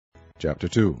Chapter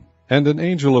 2. And an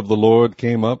angel of the Lord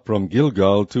came up from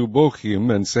Gilgal to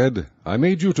Bochim, and said, I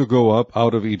made you to go up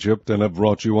out of Egypt, and have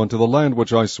brought you unto the land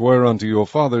which I sware unto your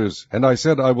fathers. And I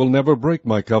said, I will never break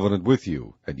my covenant with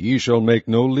you, and ye shall make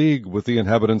no league with the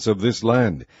inhabitants of this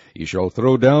land. Ye shall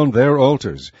throw down their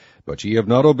altars. But ye have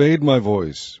not obeyed my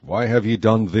voice. Why have ye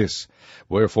done this?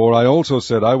 Wherefore I also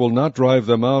said, I will not drive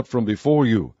them out from before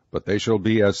you, but they shall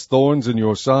be as thorns in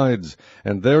your sides,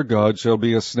 and their God shall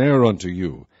be a snare unto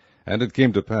you. And it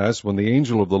came to pass, when the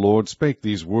angel of the Lord spake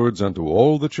these words unto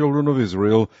all the children of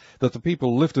Israel, that the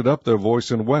people lifted up their voice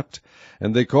and wept.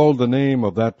 And they called the name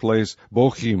of that place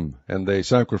Bochim, and they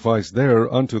sacrificed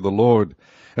there unto the Lord.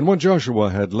 And when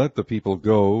Joshua had let the people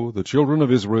go, the children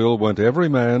of Israel went every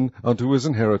man unto his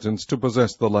inheritance to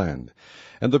possess the land.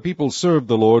 And the people served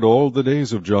the Lord all the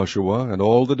days of Joshua, and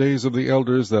all the days of the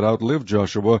elders that outlived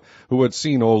Joshua, who had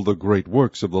seen all the great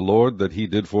works of the Lord that he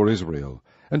did for Israel.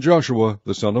 And Joshua,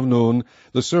 the son of Nun,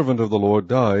 the servant of the Lord,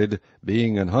 died,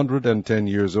 being 110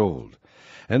 years old.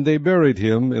 And they buried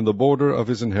him in the border of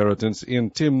his inheritance in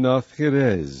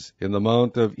Timnath-Heres, in the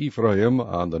mount of Ephraim,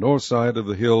 on the north side of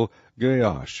the hill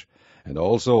Gaash. And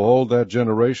also all that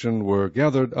generation were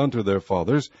gathered unto their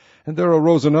fathers, and there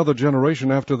arose another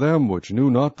generation after them, which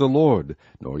knew not the Lord,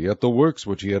 nor yet the works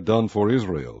which he had done for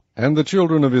Israel. And the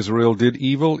children of Israel did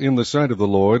evil in the sight of the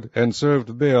Lord, and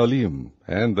served Baalim.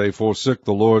 And they forsook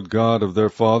the Lord God of their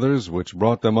fathers, which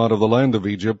brought them out of the land of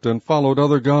Egypt, and followed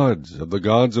other gods, of the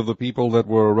gods of the people that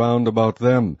were around about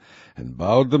them, and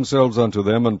bowed themselves unto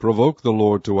them, and provoked the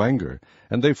Lord to anger.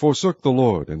 And they forsook the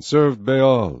Lord, and served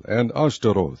Baal and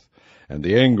Ashtaroth. And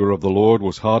the anger of the Lord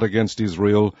was hot against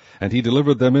Israel, and he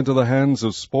delivered them into the hands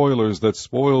of spoilers that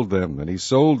spoiled them, and he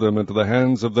sold them into the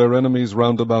hands of their enemies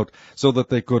round about, so that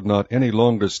they could not any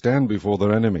longer stand before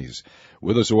their enemies.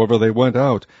 Whithersoever they went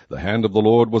out, the hand of the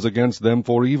Lord was against them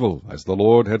for evil, as the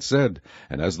Lord had said,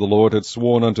 and as the Lord had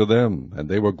sworn unto them, and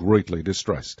they were greatly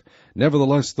distressed.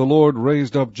 Nevertheless the Lord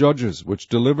raised up judges, which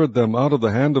delivered them out of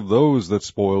the hand of those that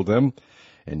spoiled them.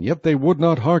 And yet they would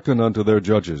not hearken unto their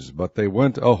judges, but they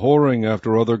went a-whoring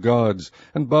after other gods,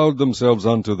 and bowed themselves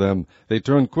unto them. They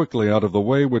turned quickly out of the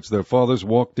way which their fathers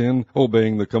walked in,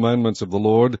 obeying the commandments of the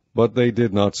Lord, but they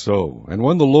did not so. And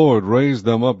when the Lord raised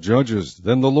them up judges,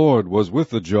 then the Lord was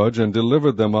with the judge, and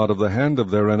delivered them out of the hand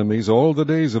of their enemies all the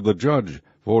days of the judge.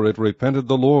 For it repented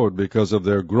the Lord because of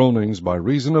their groanings by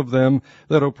reason of them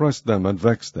that oppressed them and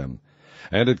vexed them.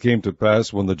 And it came to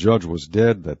pass, when the judge was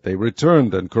dead, that they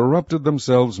returned and corrupted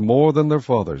themselves more than their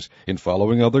fathers, in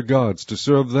following other gods to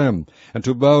serve them, and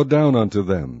to bow down unto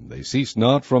them. They ceased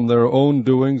not from their own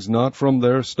doings, not from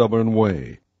their stubborn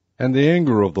way. And the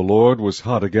anger of the Lord was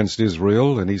hot against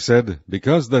Israel, and he said,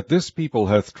 Because that this people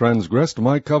hath transgressed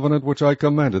my covenant which I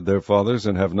commanded their fathers,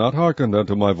 and have not hearkened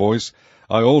unto my voice,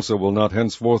 I also will not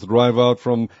henceforth drive out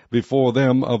from before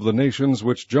them of the nations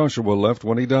which Joshua left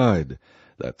when he died,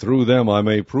 that through them I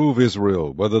may prove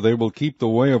Israel, whether they will keep the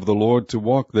way of the Lord to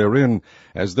walk therein,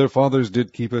 as their fathers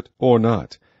did keep it, or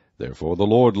not. Therefore the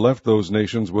Lord left those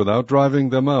nations without driving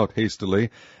them out hastily,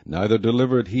 neither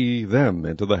delivered he them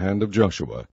into the hand of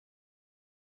Joshua.